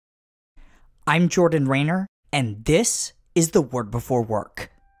I'm Jordan Rayner, and this is the Word Before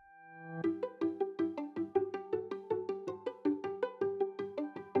Work.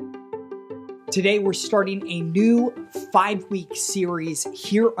 Today we're starting a new 5-week series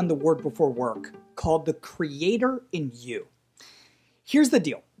here on the Word Before Work called The Creator in You. Here's the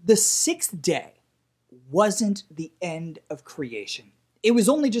deal. The 6th day wasn't the end of creation. It was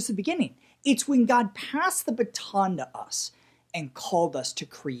only just the beginning. It's when God passed the baton to us and called us to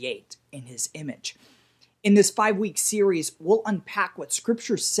create in His image. In this 5-week series, we'll unpack what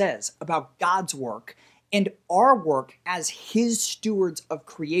Scripture says about God's work and our work as His stewards of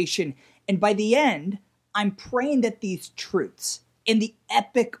creation. And by the end, I'm praying that these truths and the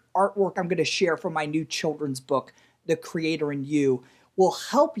epic artwork I'm going to share from my new children's book, The Creator in You, will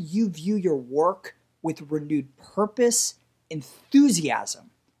help you view your work with renewed purpose, enthusiasm,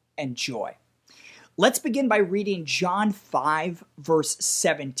 and joy. Let's begin by reading John 5, verse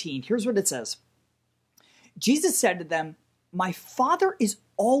 17. Here's what it says. Jesus said to them, "My Father is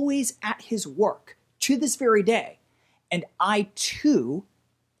always at His work to this very day, and I too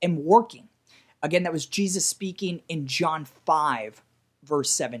am working." Again, that was Jesus speaking in John 5, verse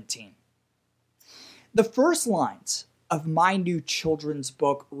 17. The first lines of my new children's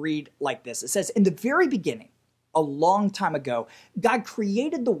book read like this. It says, "In the very beginning, a long time ago, God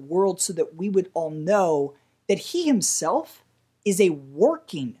created the world so that we would all know that He Himself is a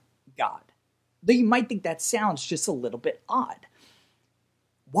working God." Though you might think that sounds just a little bit odd.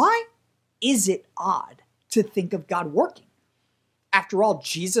 Why is it odd to think of God working? After all,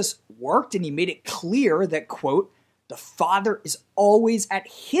 Jesus worked and He made it clear that, quote, "the Father is always at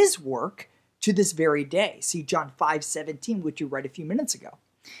His work to this very day." See John 5:17, which you read a few minutes ago.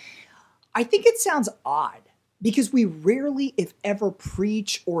 I think it sounds odd because we rarely, if ever,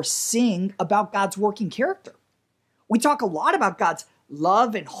 preach or sing about God's working character. We talk a lot about God's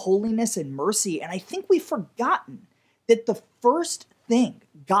love and holiness and mercy, and I think we've forgotten that the first thing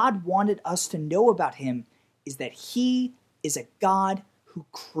God wanted us to know about Him is that He is a God who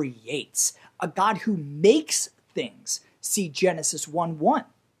creates, a God who makes things. See Genesis 1:1.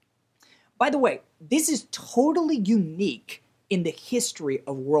 By the way, this is totally unique in the history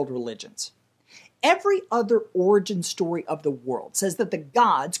of world religions. Every other origin story of the world says that the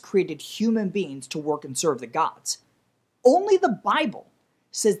gods created human beings to work and serve the gods. Only the Bible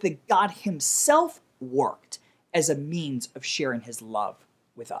says that God Himself worked as a means of sharing His love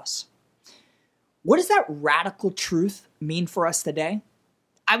with us. What does that radical truth mean for us today?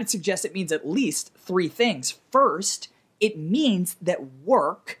 I would suggest it means at least 3 things. First, it means that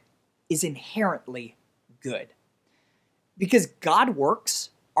work is inherently good. Because God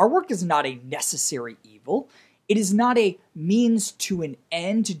works, our work is not a necessary evil. It is not a means to an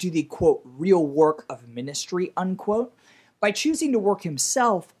end to do the, quote, real work of ministry, unquote. By choosing to work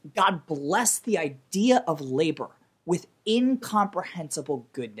Himself, God blessed the idea of labor with incomprehensible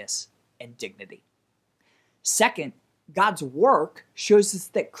goodness and dignity. Second, God's work shows us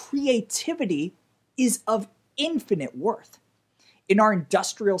that creativity is of infinite worth. In our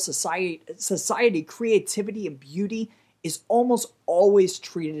industrial society, creativity and beauty is almost always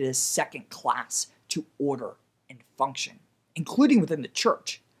treated as second class to order and function, including within the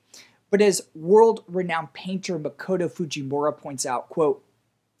church. But as world-renowned painter Makoto Fujimura points out, quote,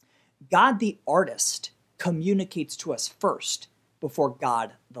 "God the artist communicates to us first before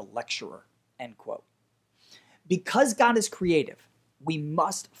God the lecturer," end quote. Because God is creative, we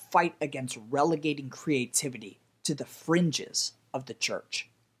must fight against relegating creativity to the fringes of the church.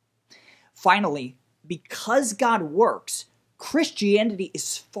 Finally, because God works, Christianity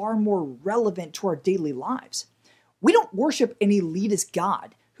is far more relevant to our daily lives. We don't worship an elitist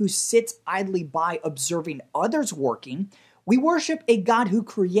God who sits idly by observing others working. We worship a God who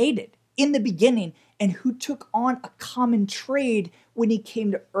created in the beginning and who took on a common trade when He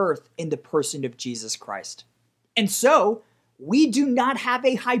came to earth in the person of Jesus Christ. And so, we do not have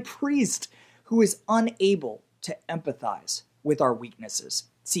a high priest who is unable to empathize with our weaknesses.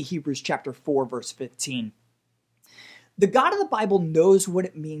 See Hebrews chapter 4, verse 15. The God of the Bible knows what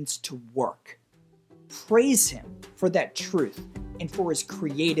it means to work. Praise Him for that truth and for His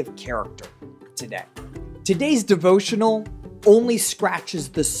creative character today. Today's devotional only scratches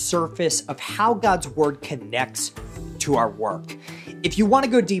the surface of how God's Word connects to our work. If you want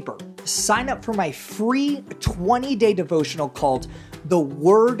to go deeper, sign up for my free 20-day devotional called The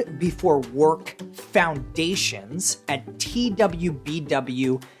Word Before Work Foundations at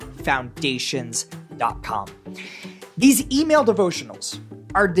twbwfoundations.com. These email devotionals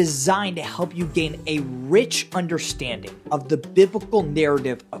are designed to help you gain a rich understanding of the biblical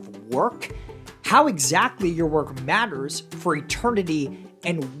narrative of work, how exactly your work matters for eternity,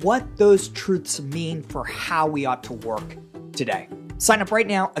 and what those truths mean for how we ought to work today. Sign up right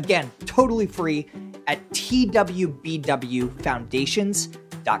now, again, totally free at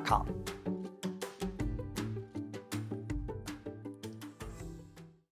twbwfoundations.com.